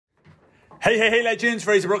Hey, legends.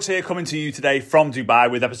 Fraser Brooks here, coming to you today from Dubai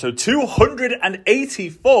with episode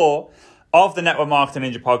 284 of the Network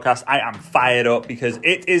Marketing Ninja podcast. I am fired up because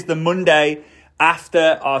it is the Monday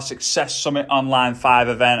after our Success Summit Online 5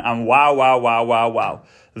 event. And wow.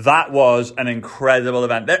 That was an incredible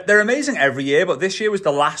event. They're amazing every year, but this year was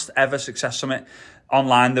the last ever Success Summit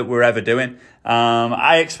Online that we're ever doing.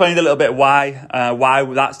 I explained a little bit why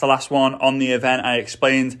that's the last one on the event. I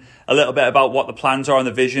explained a little bit about what the plans are and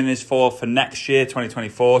the vision is for next year,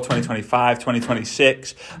 2024, 2025,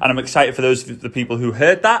 2026. And I'm excited for the people who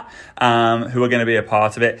heard that, who are going to be a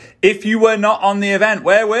part of it. If you were not on the event,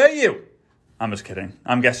 where were you? I'm just kidding.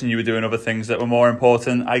 I'm guessing you were doing other things that were more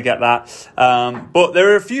important. I get that. But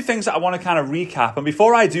there are a few things that I want to kind of recap. And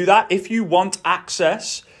before I do that, if you want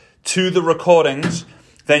access to the recordings,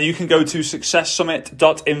 then you can go to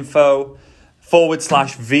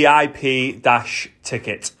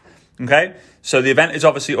successsummit.info/VIP-ticket. Okay, so the event is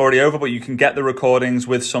obviously already over, but you can get the recordings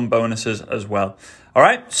with some bonuses as well. All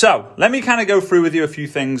right, so let me kind of go through with you a few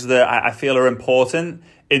things that I feel are important.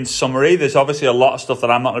 In summary, there's obviously a lot of stuff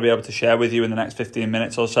that I'm not going to be able to share with you in the next 15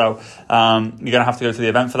 minutes or so. You're going to have to go to the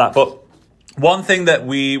event for that. But one thing that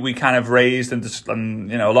we kind of raised and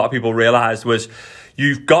a lot of people realized was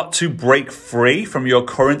you've got to break free from your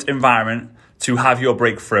current environment to have your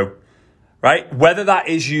breakthrough. Right? Whether that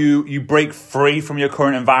is you break free from your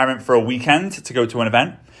current environment for a weekend to go to an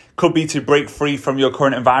event, could be to break free from your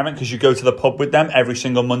current environment because you go to the pub with them every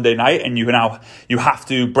single Monday night and you have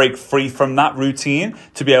to break free from that routine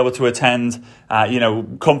to be able to attend,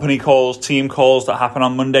 company calls, team calls that happen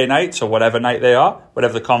on Monday nights or whatever night they are,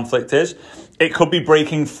 whatever the conflict is. It could be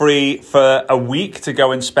breaking free for a week to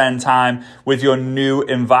go and spend time with your new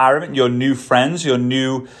environment, your new friends, your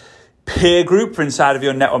new peer group for inside of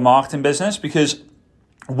your network marketing business. Because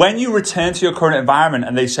when you return to your current environment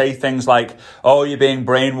and they say things like, oh, you're being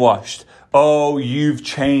brainwashed, oh, you've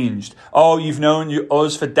changed, oh, you've known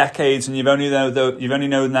us for decades and you've only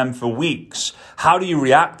known them for weeks, how do you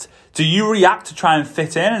react? Do you react to try and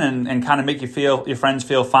fit in and kind of make your friends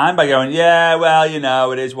feel fine by going, yeah,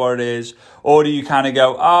 well, it is what it is? Or do you kind of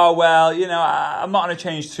go, oh, well, I'm not going to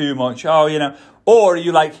change too much. Oh, or are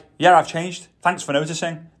you like, yeah, I've changed. Thanks for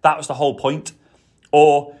noticing. That was the whole point.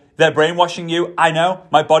 Or they're brainwashing you. I know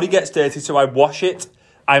my body gets dirty, so I wash it.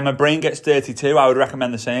 My brain gets dirty too. I would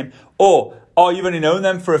recommend the same. Or, you've only known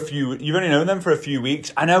them for a few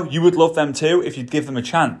weeks. I know you would love them too if you'd give them a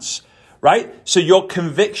chance. Right? So your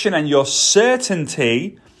conviction and your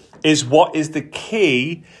certainty is what is the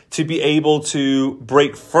key to be able to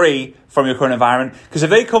break free from your current environment. Because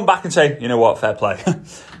if they come back and say, you know what, fair play,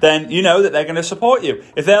 then you know that they're going to support you.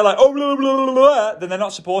 If they're like, oh, blah, blah, blah, blah, then they're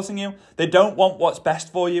not supporting you. They don't want what's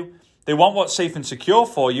best for you. They want what's safe and secure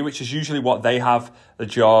for you, which is usually what they have, the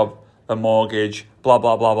job, the mortgage, blah,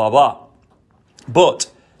 blah, blah, blah, blah.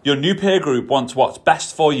 But your new peer group wants what's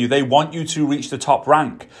best for you. They want you to reach the top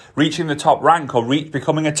rank. Reaching the top rank or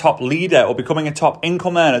becoming a top leader or becoming a top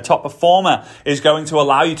income earner, a top performer is going to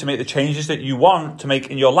allow you to make the changes that you want to make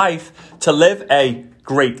in your life to live a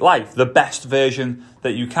great life, the best version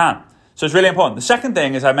that you can. So it's really important. The second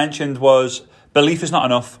thing, as I mentioned, was belief is not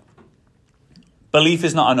enough. Belief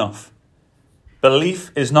is not enough.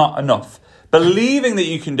 Belief is not enough. Believing that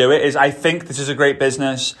you can do it is, I think this is a great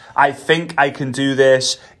business. I think I can do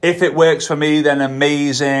this. If it works for me, then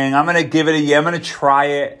amazing. I'm going to give it a year. I'm going to try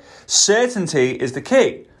it. Certainty is the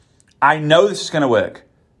key. I know this is going to work.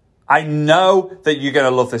 I know that you're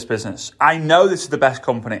going to love this business. I know this is the best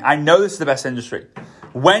company. I know this is the best industry.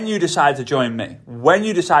 When you decide to join me, when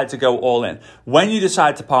you decide to go all in, when you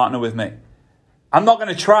decide to partner with me, I'm not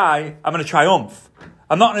going to try. I'm going to triumph.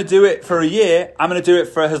 I'm not going to do it for a year. I'm going to do it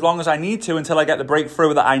for as long as I need to until I get the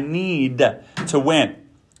breakthrough that I need to win.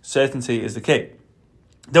 Certainty is the key.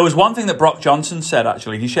 There was one thing that Brock Johnson said,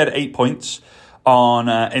 actually. He shared 8 points on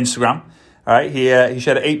Instagram. All right, he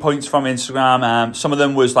shared 8 points from Instagram. Some of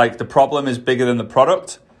them was like, the problem is bigger than the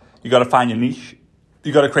product. You got to find your niche.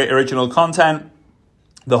 You got to create original content.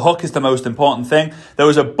 The hook is the most important thing. There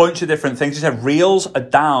was a bunch of different things. He said reels are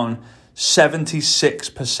down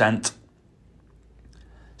 76%.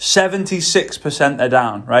 76% are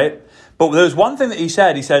down, right? But there was one thing that he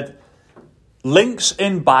said, links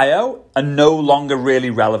in bio are no longer really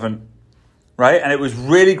relevant, right? And it was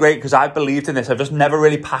really great because I believed in this. I've just never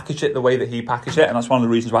really packaged it the way that he packaged it. And that's one of the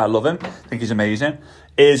reasons why I love him. I think he's amazing.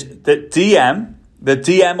 Is that DM, the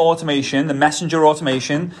DM automation, the messenger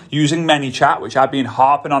automation using ManyChat, which I've been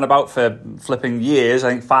harping on about for flipping years,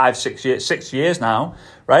 I think 6 years now,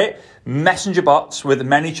 right? Messenger bots with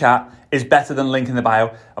ManyChat is better than link in the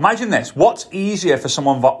bio. Imagine this. What's easier for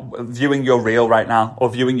someone viewing your reel right now, or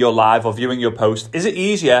viewing your live, or viewing your post? Is it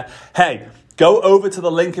easier, hey, go over to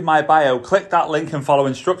the link in my bio, click that link and follow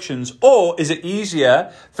instructions? Or is it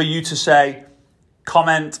easier for you to say,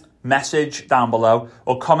 comment message down below,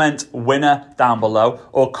 or comment winner down below,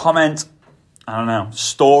 or comment, I don't know,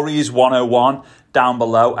 stories 101 down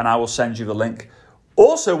below, and I will send you the link?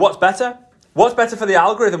 Also, what's better? What's better for the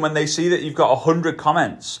algorithm when they see that you've got 100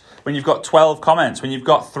 comments, when you've got 12 comments, when you've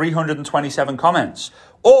got 327 comments,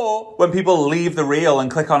 or when people leave the reel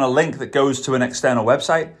and click on a link that goes to an external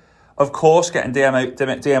website? Of course, getting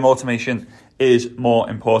DM automation is more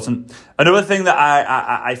important. Another thing that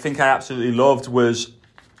I think I absolutely loved was,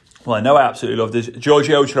 well, I know I absolutely loved, is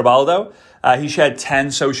Giorgio Trabaldo. He shared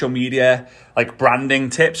 10 social media like branding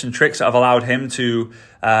tips and tricks that have allowed him to.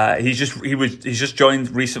 He's just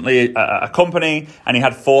joined recently a company, and he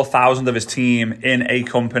had 4,000 of his team in a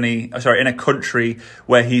country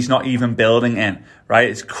where he's not even building in. Right,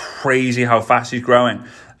 it's crazy how fast he's growing.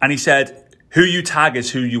 And he said, "Who you tag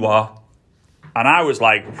is who you are." And I was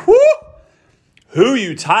like, "Whoo! Who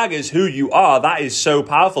you tag is who you are." That is so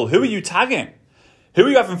powerful. Who are you tagging? Who are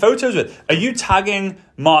you having photos with? Are you tagging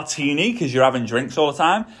Martini because you're having drinks all the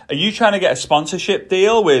time? Are you trying to get a sponsorship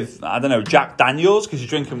deal with, I don't know, Jack Daniels because you're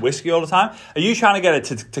drinking whiskey all the time? Are you trying to get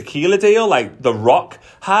a tequila deal like The Rock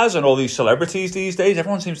has and all these celebrities these days?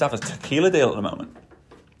 Everyone seems to have a tequila deal at the moment.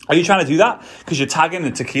 Are you trying to do that because you're tagging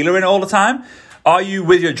the tequila in all the time? Are you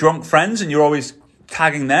with your drunk friends and you're always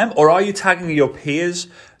tagging them? Or are you tagging your peers?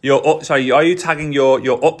 Are you tagging your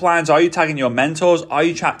uplines? Are you tagging your mentors? Are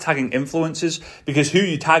you tagging influencers? Because who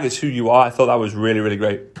you tag is who you are. I thought that was really, really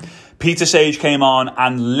great. Peter Sage came on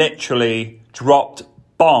and literally dropped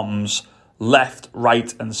bombs left,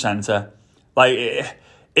 right, and center. Like,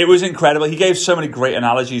 it was incredible. He gave so many great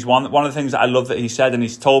analogies. One of the things that I love that he said, and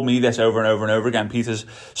he's told me this over and over and over again, Peter's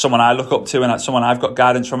someone I look up to and someone I've got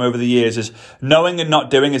guidance from over the years, is knowing and not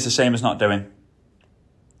doing is the same as not doing.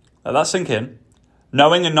 Let that sink in.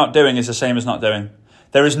 Knowing and not doing is the same as not doing.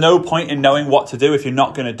 There is no point in knowing what to do if you're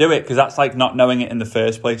not going to do it, because that's like not knowing it in the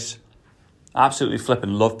first place. I absolutely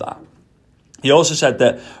flipping loved that. He also said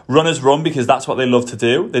that runners run because that's what they love to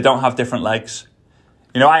do. They don't have different legs.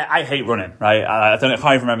 You know, I hate running, right? I can't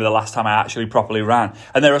even remember the last time I actually properly ran.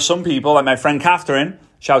 And there are some people, like my friend Catherine,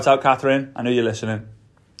 shout out Catherine, I know you're listening.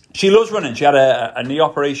 She loves running. She had a knee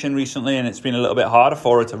operation recently, and it's been a little bit harder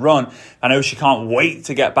for her to run. I know she can't wait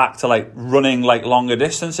to get back to like running like longer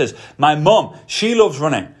distances. My mum, she loves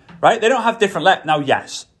running, right? They don't have different legs. Now,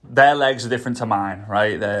 yes, their legs are different to mine,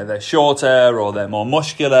 right? They're shorter, or they're more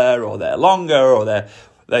muscular, or they're longer, or they're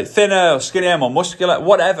thinner or skinnier, more muscular,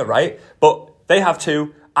 whatever, right? But they have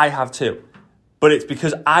two, I have two. But it's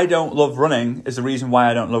because I don't love running is the reason why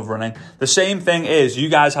I don't love running. The same thing is, you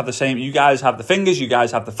guys have the same, you guys have the fingers, you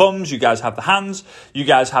guys have the thumbs, you guys have the hands, you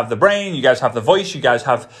guys have the brain, you guys have the voice, you guys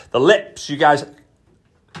have the lips,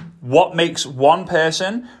 what makes one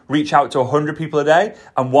person reach out to 100 people a day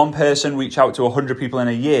and one person reach out to 100 people in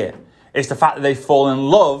a year? It's the fact that they fall in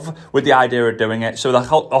love with the idea of doing it. So the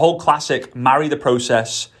whole classic, marry the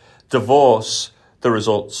process, divorce the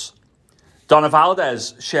results. Donna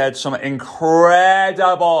Valdez shared some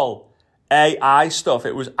incredible AI stuff.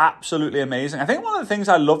 It was absolutely amazing. I think one of the things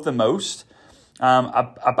I loved the most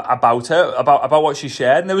about her, about what she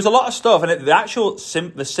shared, and there was a lot of stuff, and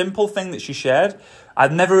the simple thing that she shared,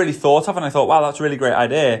 I'd never really thought of, and I thought, wow, that's a really great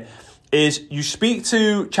idea, is you speak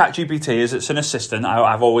to ChatGPT as it's an assistant.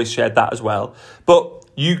 I've always shared that as well. But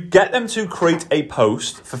you get them to create a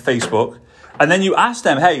post for Facebook, and then you ask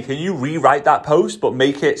them, hey, can you rewrite that post, but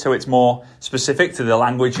make it so it's more specific to the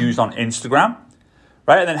language used on Instagram,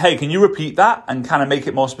 right? And then, hey, can you repeat that and kind of make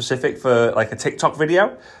it more specific for like a TikTok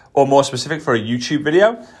video or more specific for a YouTube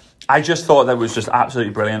video? I just thought that was just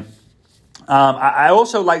absolutely brilliant. I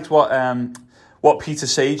also liked what Peter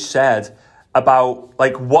Sage said about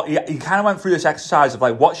like what he kind of went through this exercise of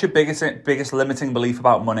like, what's your biggest limiting belief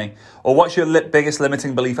about money, or what's your biggest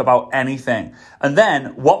limiting belief about anything, and then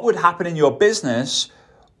what would happen in your business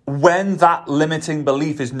when that limiting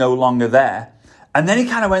belief is no longer there. And then he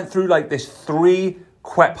kind of went through like this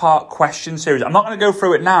 3-part question series. I'm not going to go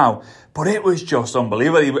through it now, but it was just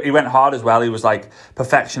unbelievable. He went hard as well. He was like,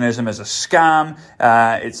 perfectionism is a scam.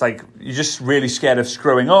 It's like you're just really scared of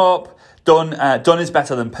screwing up. Done is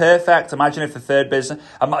better than perfect. Imagine if the third business...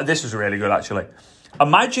 this was really good, actually.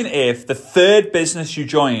 Imagine if the third business you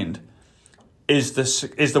joined is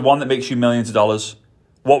the one that makes you millions of dollars.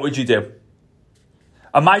 What would you do?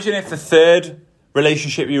 Imagine if the third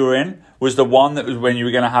relationship you were in was the one that was when you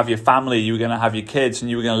were going to have your family, you were going to have your kids,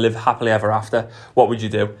 and you were going to live happily ever after. What would you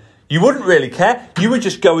do? You wouldn't really care. You would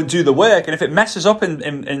just go and do the work. And if it messes up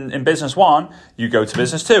in business 1, you go to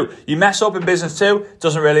business 2. You mess up in business 2,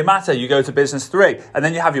 doesn't really matter. You go to business 3. And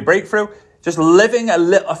then you have your breakthrough. Just living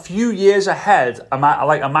a few years ahead.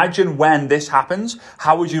 Imagine when this happens,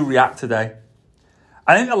 how would you react today?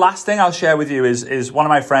 I think the last thing I'll share with you is one of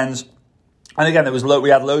my friends. And again, we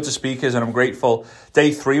had loads of speakers, and I'm grateful.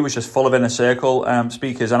 Day 3 was just full of Inner Circle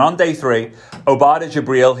speakers. And on day 3, Obada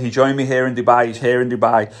Jibril, he joined me here in Dubai. He's here in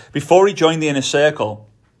Dubai. Before he joined the Inner Circle,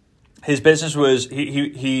 his business was,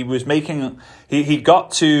 he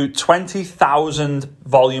got to 20,000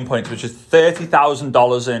 volume points, which is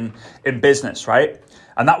 $30,000 in business, right?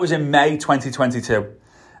 And that was in May 2022.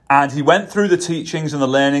 And he went through the teachings and the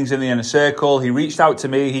learnings in the Inner Circle. He reached out to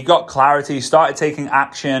me. He got clarity, started taking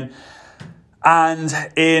action. And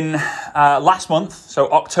in last month,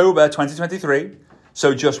 so October 2023,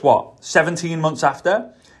 so just 17 months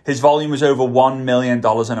after, his volume was over $1 million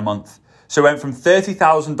in a month. So it went from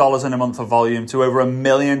 $30,000 in a month of volume to over $1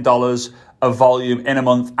 million of volume in a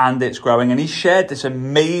month, and it's growing. And he shared this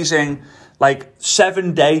amazing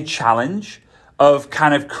 7-day challenge of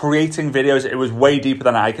kind of creating videos. It was way deeper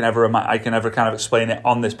than I can ever kind of explain it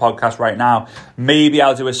on this podcast right now. Maybe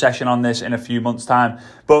I'll do a session on this in a few months' time.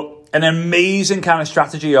 But an amazing kind of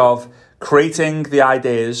strategy of creating the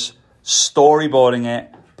ideas, storyboarding it,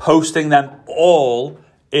 posting them all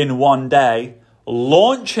in one day,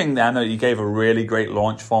 launching them. He gave a really great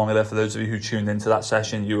launch formula. For those of you who tuned into that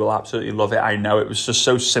session, you will absolutely love it. I know it was just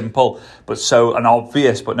so simple, but so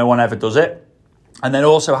obvious, but no one ever does it. And then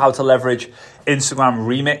also how to leverage Instagram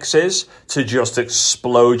remixes to just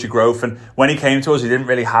explode your growth. And when he came to us, he didn't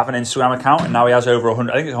really have an Instagram account, and now he has over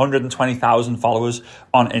 120,000 followers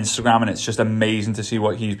on Instagram, and it's just amazing to see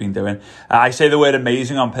what he's been doing. I say the word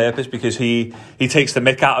amazing on purpose because he takes the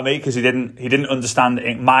mick out of me because he didn't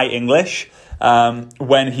understand my English.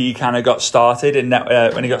 When he kind of got started in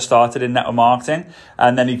network marketing,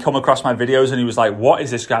 and then he come across my videos and he was like, what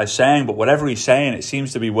is this guy saying? But whatever he's saying, it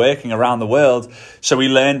seems to be working around the world. So he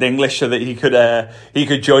learned English so that he could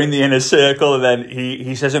join the Inner Circle. And then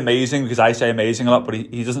he says amazing because I say amazing a lot, but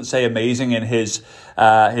he doesn't say amazing in his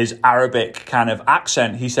Arabic kind of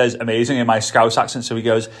accent. He says amazing in my Scouse accent. So he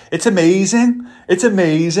goes, it's amazing. It's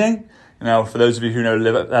amazing. You know, for those of you who know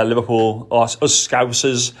Liverpool, or us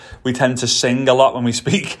Scousers, we tend to sing a lot when we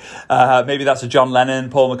speak. Maybe that's a John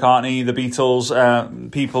Lennon, Paul McCartney, the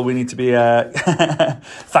Beatles, people we need to be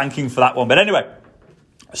thanking for that one. But anyway,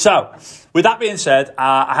 so with that being said,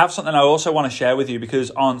 I have something I also want to share with you,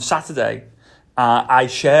 because on Saturday, I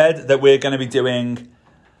shared that we're going to be doing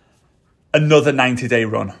another 90-day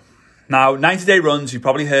run. Now, 90-day runs you've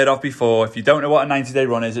probably heard of before. If you don't know what a 90-day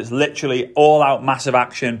run is, it's literally all-out massive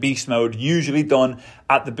action, beast mode, usually done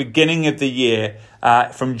at the beginning of the year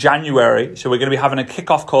from January. So we're going to be having a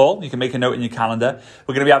kickoff call. You can make a note in your calendar.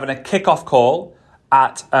 We're going to be having a kickoff call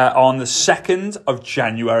on the 2nd of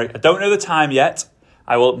January. I don't know the time yet.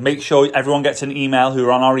 I will make sure everyone gets an email who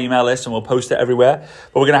are on our email list, and we'll post it everywhere.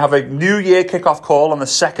 But we're going to have a New Year kickoff call on the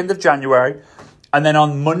 2nd of January. And then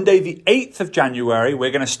on Monday, the 8th of January,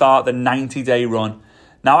 we're going to start the 90-day run.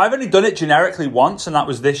 Now, I've only done it generically once, and that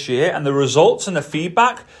was this year. And the results and the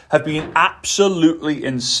feedback have been absolutely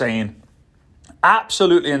insane.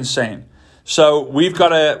 Absolutely insane. So we've got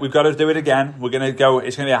to do it again. We're going to go.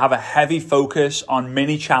 It's going to have a heavy focus on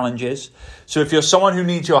mini challenges. So if you're someone who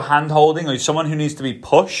needs your hand holding, or someone who needs to be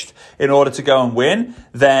pushed in order to go and win,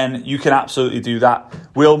 then you can absolutely do that.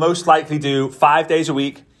 We'll most likely do 5 days a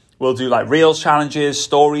week. We'll do like Reels challenges,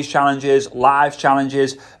 Stories challenges, Live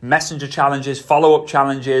challenges, Messenger challenges, follow-up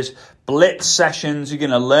challenges, Blitz sessions. You're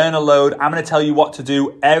going to learn a load. I'm going to tell you what to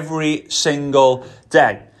do every single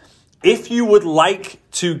day. If you would like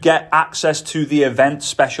to get access to the event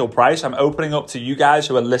special price, I'm opening up to you guys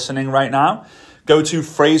who are listening right now. Go to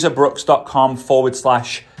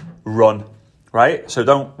FraserBrooks.com/run, right? So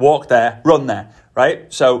don't walk there, run there,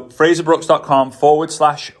 right? So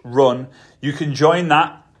FraserBrooks.com/run. You can join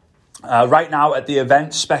that. Right now at the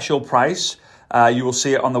event special price, you will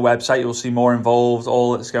see it on the website. You will see more involved,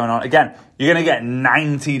 all that's going on. Again, you're going to get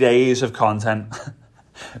 90 days of content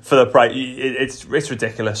for the price. It's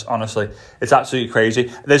ridiculous, honestly. It's absolutely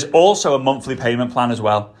crazy. There's also a monthly payment plan as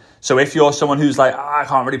well. So if you're someone who's like, I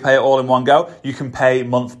can't really pay it all in one go, you can pay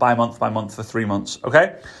month by month by month for 3 months,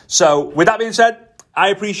 okay? So with that being said, I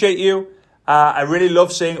appreciate you. I really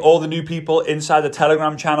love seeing all the new people inside the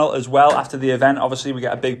Telegram channel as well. After the event, obviously, we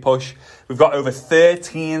get a big push. We've got over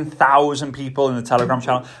 13,000 people in the Telegram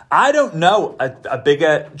channel. I don't know a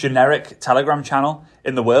bigger generic Telegram channel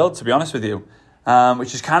in the world, to be honest with you,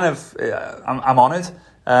 which is kind of, I'm honored.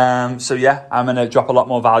 So yeah, I'm going to drop a lot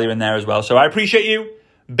more value in there as well. So I appreciate you.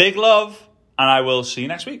 Big love. And I will see you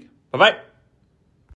next week. Bye-bye.